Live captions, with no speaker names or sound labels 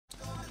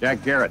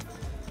Jack Garrett,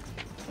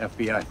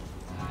 FBI.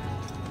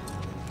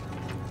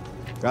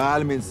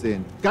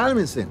 Cálmense,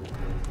 cálmense.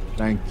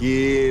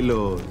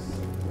 Tranquilos.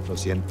 Lo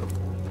siento.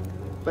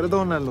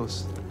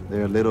 Perdónalos.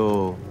 They're a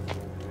little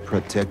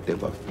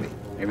protective of me.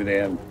 Maybe they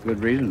have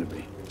good reason to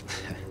be.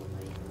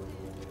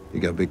 You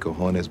got big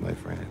cojones, my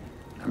friend.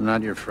 I'm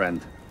not your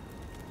friend.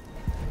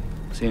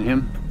 Seen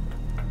him?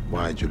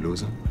 Why'd you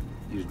lose him?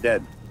 He's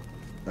dead.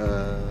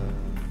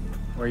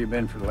 Where you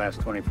been for the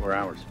last 24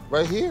 hours?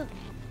 Right here.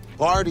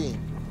 Partying.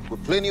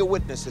 With plenty of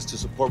witnesses to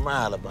support my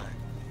alibi.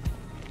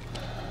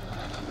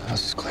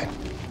 House is clean.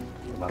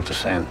 About the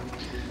same.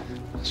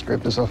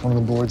 Scrape this off one of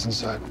the boards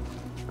inside.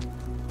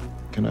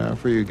 Can I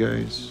offer you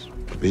guys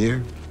a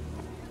beer?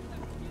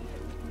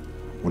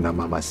 Una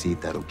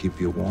mamacita that'll keep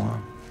you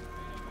warm.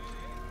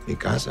 Mi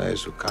casa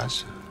es su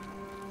casa.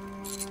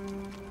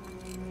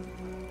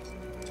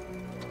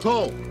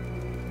 Cole!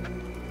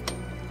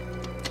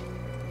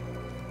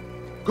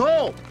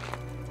 Cole!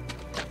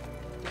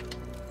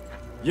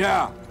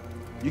 Yeah.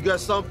 You got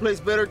someplace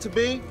better to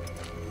be?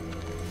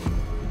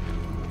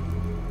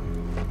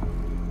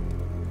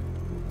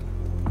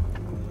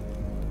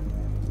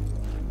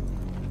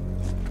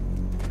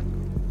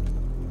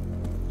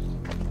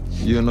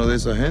 You know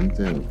there's a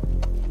gente?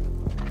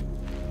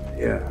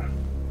 Yeah.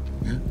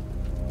 Yeah?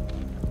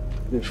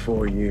 Did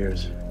 4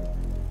 years.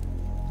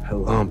 Had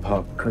lung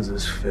pop because of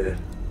this fit.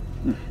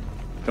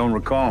 Don't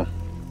recall.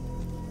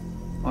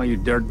 All you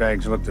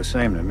dirtbags look the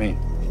same to me.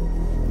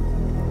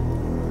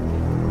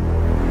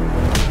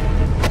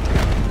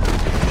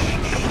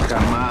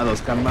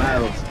 Calmados,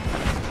 calmados.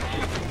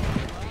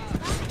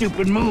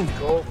 Stupid move,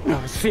 Cole.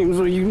 It seems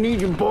like you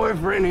need your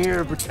boyfriend here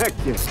to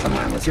protect you. Come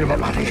on, let's get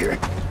him out of here.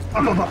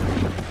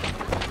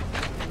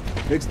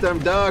 Fix them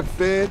dog,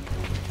 Fed.